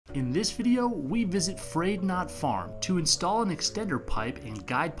In this video, we visit Frayed Knot Farm to install an extender pipe and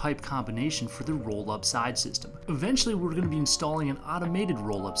guide pipe combination for the roll-up side system. Eventually, we're going to be installing an automated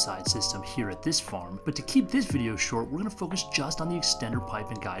roll-up side system here at this farm, but to keep this video short, we're going to focus just on the extender pipe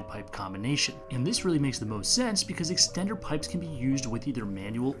and guide pipe combination. And this really makes the most sense because extender pipes can be used with either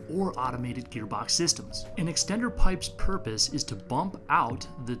manual or automated gearbox systems. An extender pipe's purpose is to bump out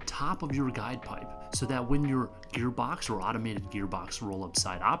the top of your guide pipe, so that when your gearbox or automated gearbox roll-up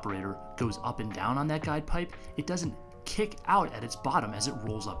side operator goes up and down on that guide pipe, it doesn't kick out at its bottom as it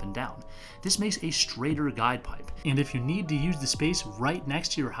rolls up and down. This makes a straighter guide pipe. And if you need to use the space right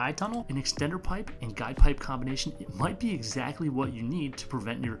next to your high tunnel, an extender pipe and guide pipe combination, it might be exactly what you need to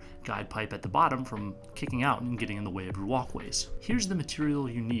prevent your guide pipe at the bottom from kicking out and getting in the way of your walkways. Here's the material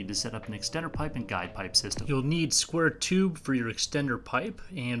you need to set up an extender pipe and guide pipe system. You'll need square tube for your extender pipe,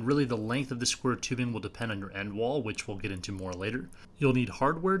 and really the length of the square tubing will depend on your end wall, which we'll get into more later. You'll need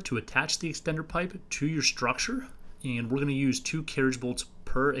hardware to attach the extender pipe to your structure, and we're going to use 2 carriage bolts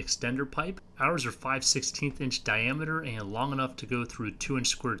per extender pipe. Ours are 5/16 inch diameter and long enough to go through a 2-inch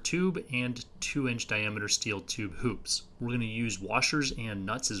square tube and 2-inch diameter steel tube hoops. We're going to use washers and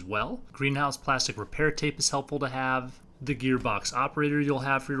nuts as well. Greenhouse plastic repair tape is helpful to have. The gearbox operator you'll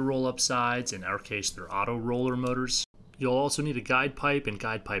have for your roll-up sides, in our case they're auto roller motors. You'll also need a guide pipe and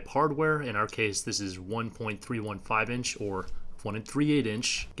guide pipe hardware. In our case this is 1.315 inch or 1 3/8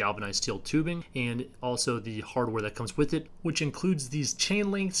 inch galvanized steel tubing, and also the hardware that comes with it, which includes these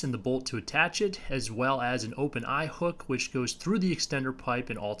chain links and the bolt to attach it, as well as an open eye hook which goes through the extender pipe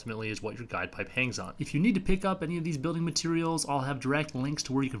and ultimately is what your guide pipe hangs on. If you need to pick up any of these building materials, I'll have direct links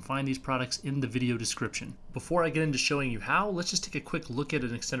to where you can find these products in the video description. Before I get into showing you how, let's just take a quick look at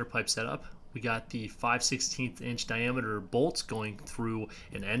an extender pipe setup. We got the 5/16 inch diameter bolts going through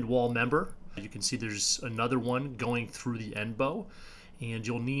an end wall member. You can see there's another one going through the end bow, and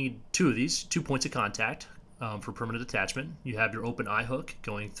you'll need 2 of these, 2 points of contact for permanent attachment. You have your open eye hook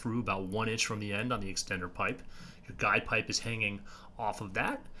going through about 1 inch from the end on the extender pipe. Your guide pipe is hanging off of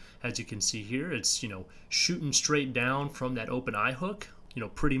that. As you can see here, it's shooting straight down from that open eye hook,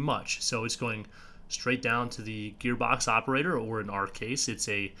 pretty much. So it's going straight down to the gearbox operator, or in our case, it's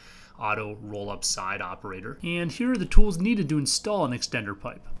a auto roll-up side operator. And here are the tools needed to install an extender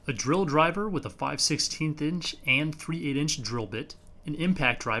pipe. A drill driver with a 5/16 inch and 3/8 inch drill bit, an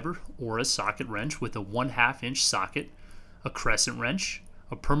impact driver or a socket wrench with a 1/2 inch socket, a crescent wrench,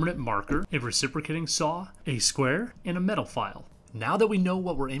 a permanent marker, a reciprocating saw, a square, and a metal file. Now that we know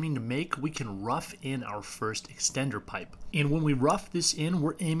what we're aiming to make, we can rough in our first extender pipe. And when we rough this in,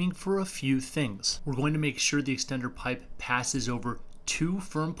 we're aiming for a few things. We're going to make sure the extender pipe passes over 2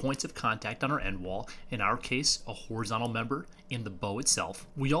 firm points of contact on our end wall, in our case a horizontal member and the bow itself.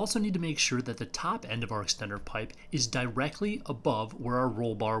 We also need to make sure that the top end of our extender pipe is directly above where our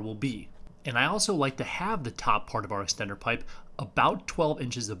roll bar will be. And I also like to have the top part of our extender pipe about 12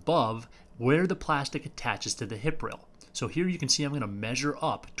 inches above where the plastic attaches to the hip rail. So here you can see I'm going to measure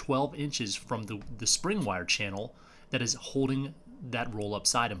up 12 inches from the spring wire channel that is holding that roll-up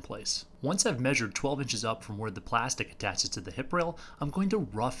side in place. Once I've measured 12 inches up from where the plastic attaches to the hip rail, I'm going to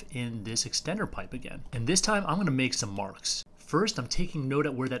rough in this extender pipe again. And this time I'm going to make some marks. First, I'm taking note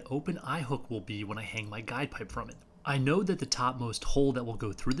at where that open eye hook will be when I hang my guide pipe from it. I know that the topmost hole that will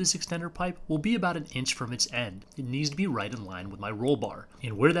go through this extender pipe will be about 1 inch from its end. It needs to be right in line with my roll bar.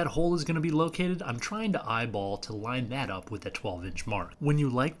 And where that hole is going to be located, I'm trying to eyeball to line that up with that 12-inch mark. When you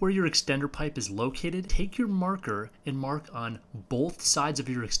like where your extender pipe is located, take your marker and mark on both sides of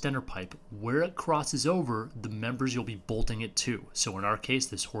your extender pipe where it crosses over the members you'll be bolting it to. So in our case,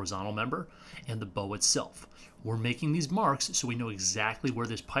 this horizontal member and the bow itself. We're making these marks so we know exactly where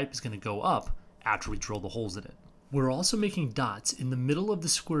this pipe is going to go up after we drill the holes in it. We're also making dots in the middle of the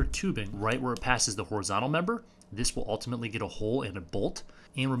square tubing, right where it passes the horizontal member. This will ultimately get a hole and a bolt.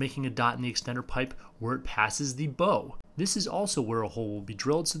 And we're making a dot in the extender pipe where it passes the bow. This is also where a hole will be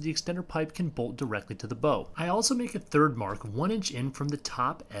drilled so the extender pipe can bolt directly to the bow. I also make a third mark 1 inch in from the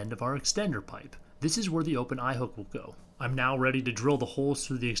top end of our extender pipe. This is where the open eye hook will go. I'm now ready to drill the holes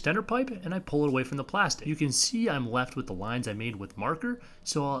through the extender pipe, and I pull it away from the plastic. You can see I'm left with the lines I made with marker,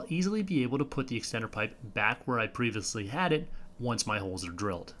 so I'll easily be able to put the extender pipe back where I previously had it once my holes are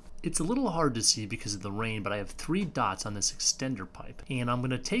drilled. It's a little hard to see because of the rain, but I have 3 dots on this extender pipe, and I'm going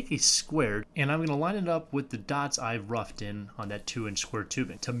to take a square and I'm going to line it up with the dots I've roughed in on that 2-inch square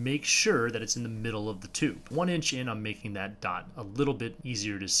tubing to make sure that it's in the middle of the tube. 1 inch in, I'm making that dot a little bit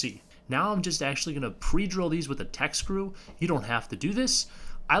easier to see. Now I'm just actually going to pre-drill these with a tech screw. You don't have to do this.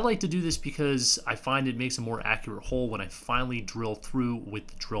 I like to do this because I find it makes a more accurate hole when I finally drill through with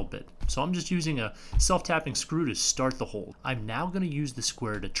the drill bit. So I'm just using a self-tapping screw to start the hole. I'm now going to use the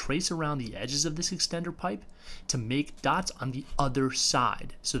square to trace around the edges of this extender pipe to make dots on the other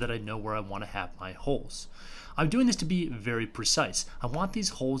side so that I know where I want to have my holes. I'm doing this to be very precise. I want these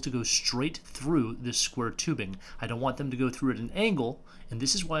holes to go straight through this square tubing. I don't want them to go through at an angle, and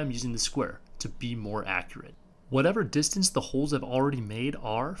this is why I'm using the square, to be more accurate. Whatever distance the holes I've already made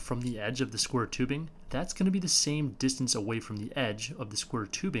are from the edge of the square tubing, that's going to be the same distance away from the edge of the square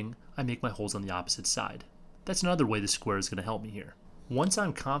tubing I make my holes on the opposite side. That's another way the square is going to help me here. Once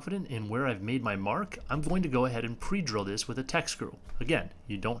I'm confident in where I've made my mark, I'm going to go ahead and pre-drill this with a tech screw. Again,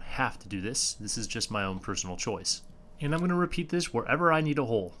 you don't have to do this. This is just my own personal choice. And I'm going to repeat this wherever I need a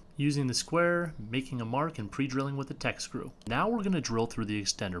hole, using the square, making a mark, and pre-drilling with a tech screw. Now we're going to drill through the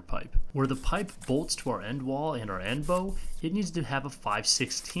extender pipe. Where the pipe bolts to our end wall and our end bow, it needs to have a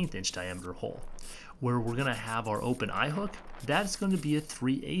 5/16 inch diameter hole. Where we're going to have our open eye hook, that's going to be a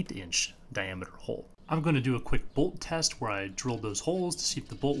 3/8 inch diameter hole. I'm going to do a quick bolt test where I drill those holes to see if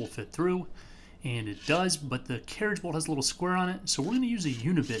the bolt will fit through. And it does, but the carriage bolt has a little square on it, so we're going to use a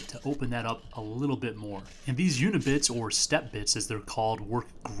unibit to open that up a little bit more. And these unibits, or step bits as they're called, work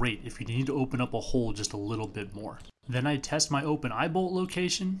great if you need to open up a hole just a little bit more. Then I test my open eye bolt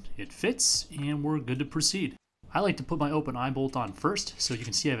location, it fits, and we're good to proceed. I like to put my open eye bolt on first, so you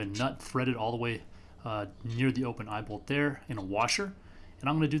can see I have a nut threaded all the way near the open eye bolt there in a washer. And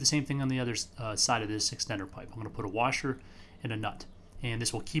I'm going to do the same thing on the other side of this extender pipe. I'm going to put a washer and a nut. And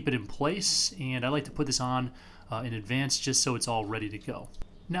this will keep it in place, and I like to put this on in advance just so it's all ready to go.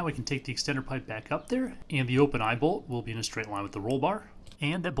 Now we can take the extender pipe back up there, and the open eye bolt will be in a straight line with the roll bar,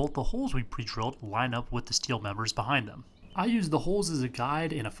 and that both the holes we pre-drilled line up with the steel members behind them. I use the holes as a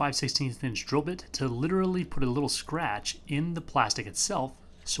guide and a 5/16 inch drill bit to literally put a little scratch in the plastic itself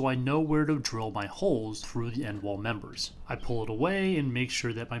so I know where to drill my holes through the end wall members. I pull it away and make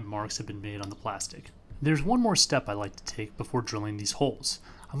sure that my marks have been made on the plastic. There's one more step I like to take before drilling these holes.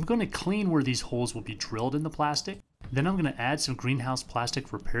 I'm going to clean where these holes will be drilled in the plastic. Then I'm going to add some greenhouse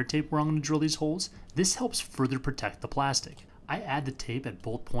plastic repair tape where I'm going to drill these holes. This helps further protect the plastic. I add the tape at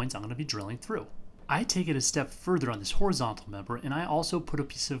both points I'm going to be drilling through. I take it a step further on this horizontal member, and I also put a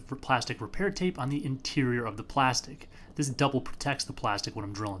piece of plastic repair tape on the interior of the plastic. This double protects the plastic when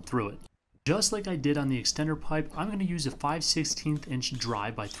I'm drilling through it. Just like I did on the extender pipe, I'm going to use a 5/16 inch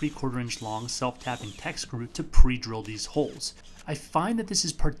dry by 3/4 inch long self-tapping tech screw to pre-drill these holes. I find that this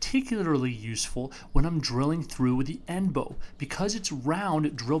is particularly useful when I'm drilling through with the end bow. Because it's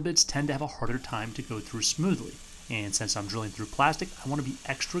round, drill bits tend to have a harder time to go through smoothly. And since I'm drilling through plastic, I want to be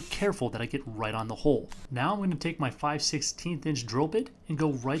extra careful that I get right on the hole. Now I'm going to take my 5/16 inch drill bit and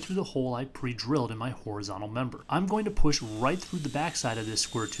go right through the hole I pre-drilled in my horizontal member. I'm going to push right through the backside of this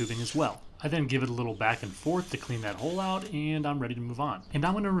square tubing as well. I then give it a little back and forth to clean that hole out, and I'm ready to move on. And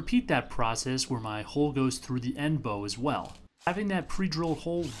I'm going to repeat that process where my hole goes through the end bow as well. Having that pre-drilled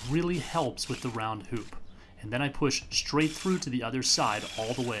hole really helps with the round hoop. And then I push straight through to the other side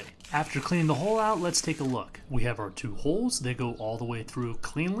all the way. After cleaning the hole out, let's take a look. We have our two holes, they go all the way through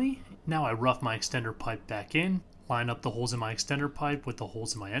cleanly. Now I rough my extender pipe back in, line up the holes in my extender pipe with the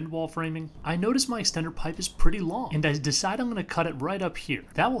holes in my end wall framing. I notice my extender pipe is pretty long, and I decide I'm going to cut it right up here.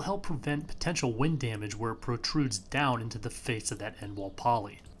 That will help prevent potential wind damage where it protrudes down into the face of that end wall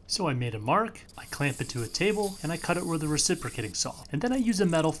poly. So I made a mark, I clamp it to a table, and I cut it with a reciprocating saw. And then I use a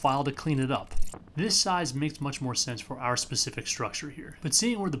metal file to clean it up. This size makes much more sense for our specific structure here. But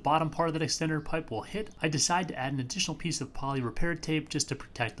seeing where the bottom part of that extender pipe will hit, I decide to add an additional piece of poly repair tape just to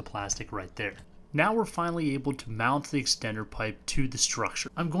protect the plastic right there. Now we're finally able to mount the extender pipe to the structure.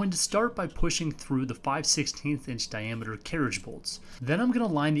 I'm going to start by pushing through the 5/16 inch diameter carriage bolts. Then I'm going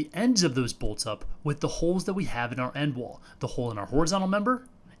to line the ends of those bolts up with the holes that we have in our end wall, the hole in our horizontal member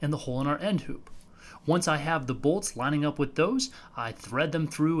and the hole in our end hoop. Once I have the bolts lining up with those, I thread them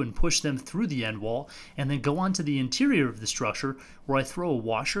through and push them through the end wall, and then go onto the interior of the structure where I throw a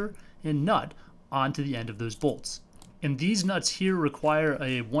washer and nut onto the end of those bolts. And these nuts here require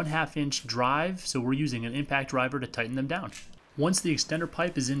a 1/2 inch drive, so we're using an impact driver to tighten them down. Once the extender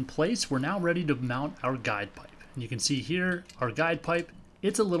pipe is in place, we're now ready to mount our guide pipe. And you can see here, our guide pipe,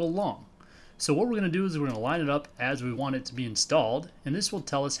 it's a little long. So what we're going to do is we're going to line it up as we want it to be installed, and this will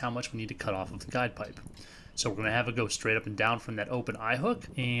tell us how much we need to cut off of the guide pipe. So we're going to have it go straight up and down from that open eye hook,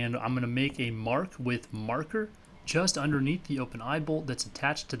 and I'm going to make a mark with marker just underneath the open eye bolt that's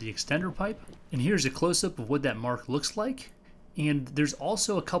attached to the extender pipe. And here's a close-up of what that mark looks like. And there's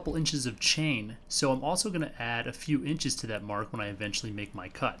also a couple inches of chain, so I'm also going to add a few inches to that mark when I eventually make my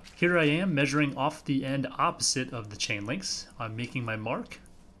cut. Here I am measuring off the end opposite of the chain links. I'm making my mark.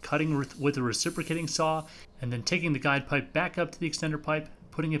 cutting with a reciprocating saw, and then taking the guide pipe back up to the extender pipe,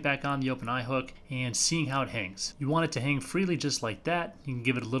 putting it back on the open eye hook, and seeing how it hangs. You want it to hang freely just like that. You can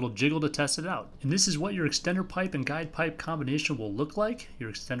give it a little jiggle to test it out. And this is what your extender pipe and guide pipe combination will look like.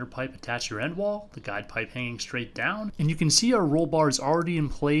 Your extender pipe attached to your end wall, the guide pipe hanging straight down. And you can see our roll bar is already in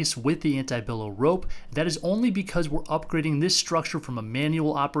place with the anti-billow rope. That is only because we're upgrading this structure from a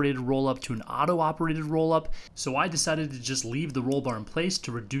manual operated roll-up to an auto operated roll-up. So I decided to just leave the roll bar in place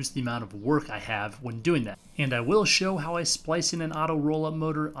to reduce the amount of work I have when doing that. And I will show how I splice in an auto roll-up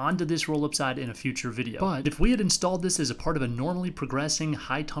motor onto this roll-up side in a future video. But if we had installed this as a part of a normally progressing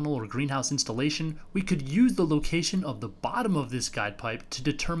high tunnel or greenhouse installation, we could use the location of the bottom of this guide pipe to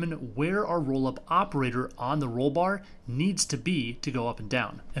determine where our roll-up operator on the roll bar needs to be to go up and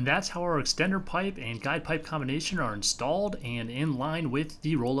down. And that's how our extender pipe and guide pipe combination are installed and in line with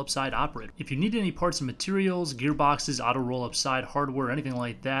the roll-up side operator. If you need any parts and materials, gearboxes, auto roll-up side hardware, anything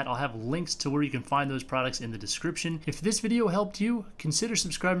like that, I'll have links to where you can find those products in the description. If this video helped you, consider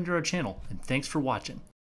subscribing to our channel, and thanks for watching.